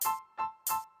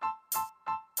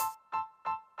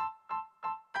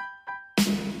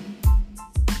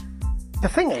The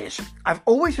thing is, I've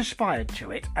always aspired to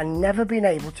it and never been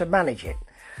able to manage it.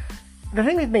 The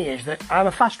thing with me is that I'm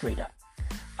a fast reader.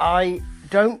 I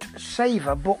don't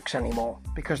savour books anymore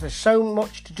because there's so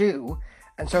much to do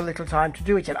and so little time to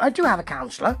do it in. I do have a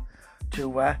counsellor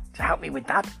to help me with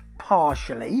that,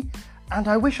 partially, and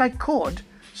I wish I could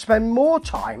spend more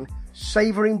time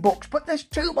savouring books, but there's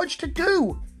too much to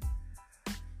do,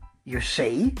 you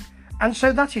see. And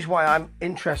so that is why I'm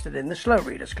interested in the Slow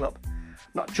Readers Club.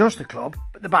 Not just the club,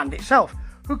 but the band itself,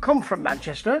 who come from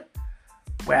Manchester,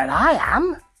 where I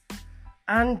am,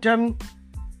 and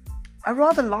I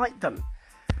rather like them.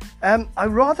 I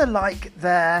rather like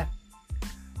their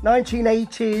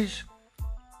 1980s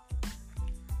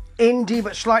indie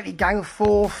but slightly Gang of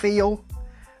Four feel,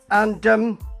 and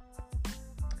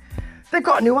they've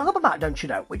got a new album out, don't you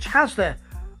know, which has the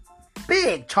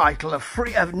big title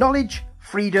of Knowledge,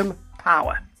 Freedom,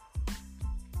 Power.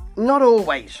 Not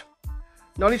always.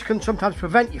 Knowledge can sometimes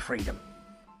prevent your freedom.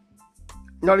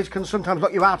 Knowledge can sometimes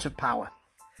lock you out of power.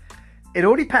 It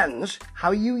all depends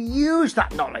how you use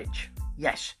that knowledge.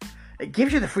 Yes, it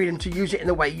gives you the freedom to use it in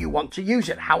the way you want to use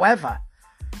it. However,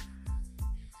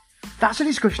 that's a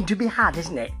discussion to be had,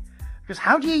 isn't it? Because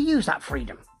how do you use that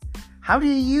freedom? How do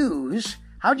you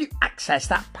access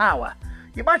that power?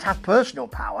 You might have personal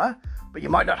power, but you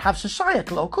might not have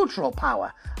societal or cultural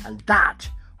power. And that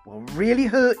will really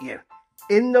hurt you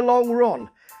in the long run.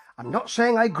 I'm not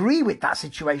saying I agree with that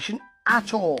situation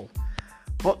at all.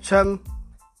 But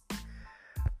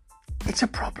it's a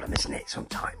problem, isn't it,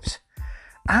 sometimes?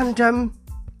 And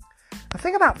the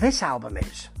thing about this album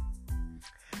is,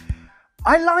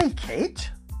 I like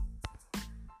it.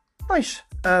 Nice,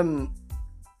 a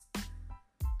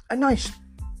nice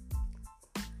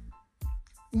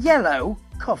yellow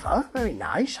cover, very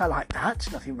nice. I like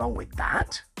that. Nothing wrong with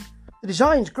that. The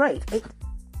design's great.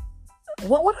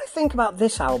 What I think about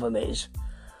this album is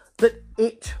that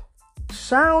it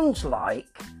sounds like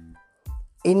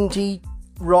indie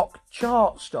rock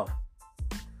chart stuff.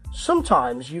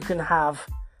 Sometimes you can have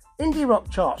indie rock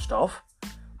chart stuff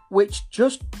which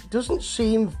just doesn't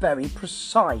seem very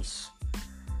precise.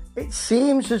 It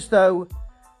seems as though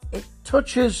it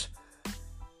touches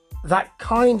that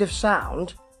kind of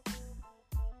sound,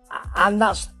 and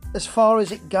that's as far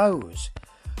as it goes.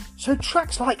 So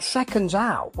tracks like Seconds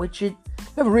Out, which it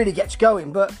never really gets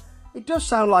going, but it does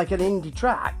sound like an indie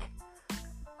track,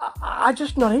 I'm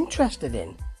just not interested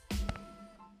in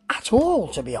at all,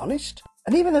 to be honest.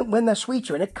 And even when they're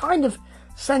sweeter, in a kind of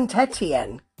Saint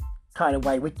Etienne kind of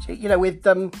way, which, you know, with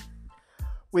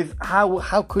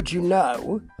how could you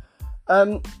know,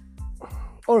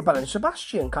 or a Belle and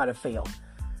Sebastian kind of feel.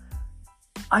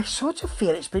 I sort of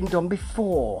feel it's been done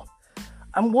before.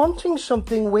 I'm wanting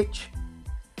something which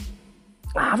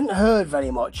I haven't heard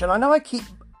very much, and I know I keep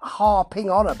harping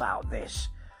on about this,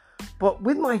 but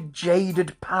with my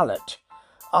jaded palate,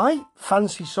 I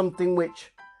fancy something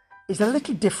which is a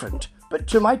little different, but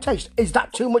to my taste. Is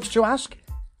that too much to ask?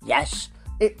 Yes,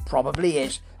 it probably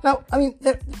is. Now, I mean,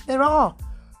 there are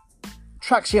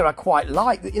tracks here I quite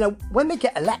like, that, you know, when they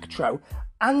get electro,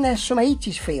 and there's some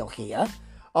 80s feel here,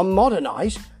 on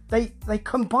Modernise, they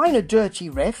combine a dirty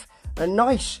riff, a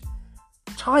nice,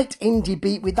 tight indie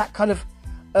beat with that kind of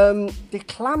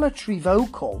declamatory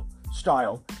vocal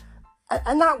style,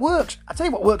 and that works. I tell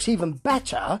you what works even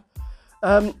better,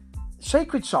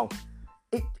 Sacred Song.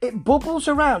 It bubbles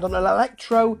around on an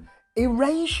electro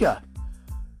erasure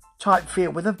type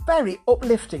feel with a very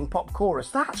uplifting pop chorus.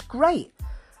 That's great.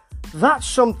 That's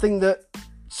something that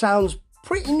sounds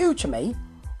pretty new to me,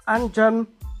 and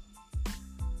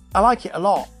I like it a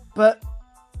lot. But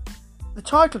the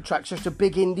title track's just a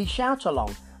big indie shout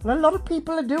along, and a lot of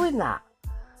people are doing that.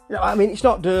 You know, I mean, it's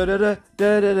not da da da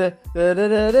da da da da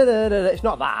da da da. It's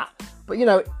not that, but you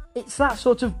know, it's that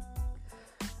sort of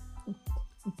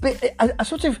bit.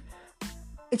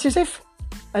 It's as if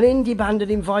an indie band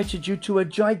had invited you to a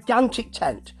gigantic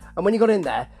tent, and when you got in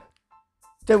there,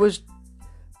 there was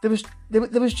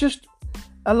just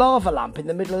a lava lamp in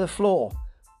the middle of the floor.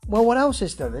 Well, what else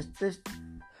is there?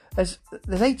 There's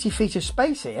 80 feet of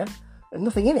space here and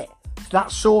nothing in it.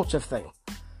 That sort of thing.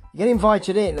 You get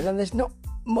invited in, and then there's not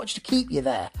much to keep you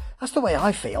there. That's the way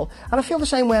I feel, and I feel the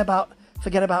same way about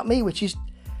Forget About Me, which is,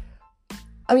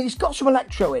 I mean, it's got some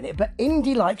electro in it, but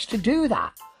indie likes to do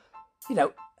that. You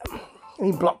know, I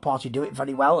mean, Block Party do it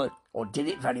very well, or did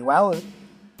it very well, and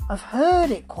I've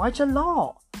heard it quite a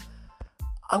lot.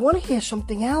 I want to hear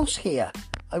something else here.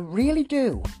 I really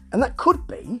do. And that could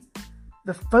be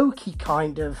the folky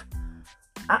kind of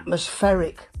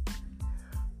atmospheric,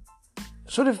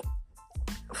 sort of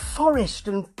Forest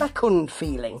and Beckoned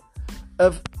feeling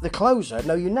of the closer,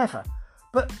 No You Never.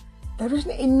 But there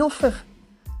isn't enough of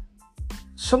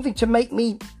something to make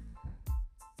me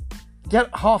get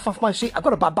half off my seat. I've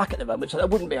got a bad back at the moment, so that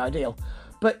wouldn't be ideal.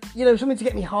 But, you know, something to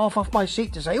get me half off my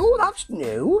seat to say, oh, that's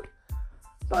new.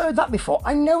 Not heard that before.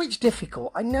 I know it's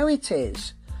difficult. I know it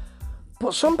is.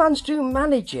 But some bands do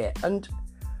manage it, and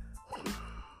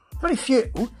very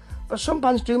few, but some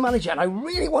bands do manage it. And I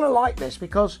really want to like this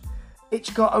because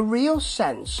it's got a real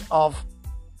sense of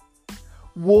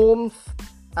warmth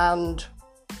and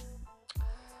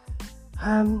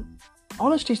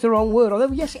honesty is the wrong word,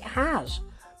 although yes it has,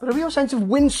 but a real sense of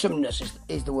winsomeness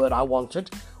is the word I wanted.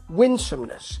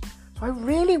 Winsomeness. So I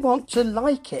really want to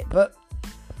like it, but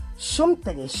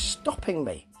something is stopping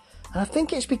me, and I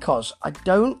think it's because I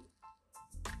don't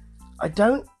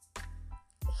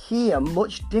hear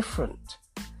much different.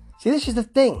 See, this is the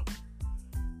thing.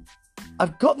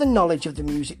 I've got the knowledge of the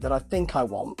music that I think I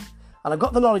want, and I've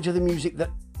got the knowledge of the music that,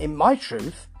 in my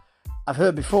truth, I've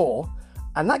heard before,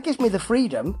 and that gives me the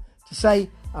freedom to say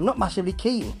I'm not massively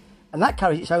keen, and that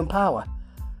carries its own power.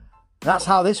 That's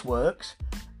how this works,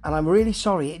 and I'm really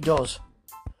sorry it does.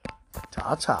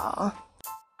 Ta-ta.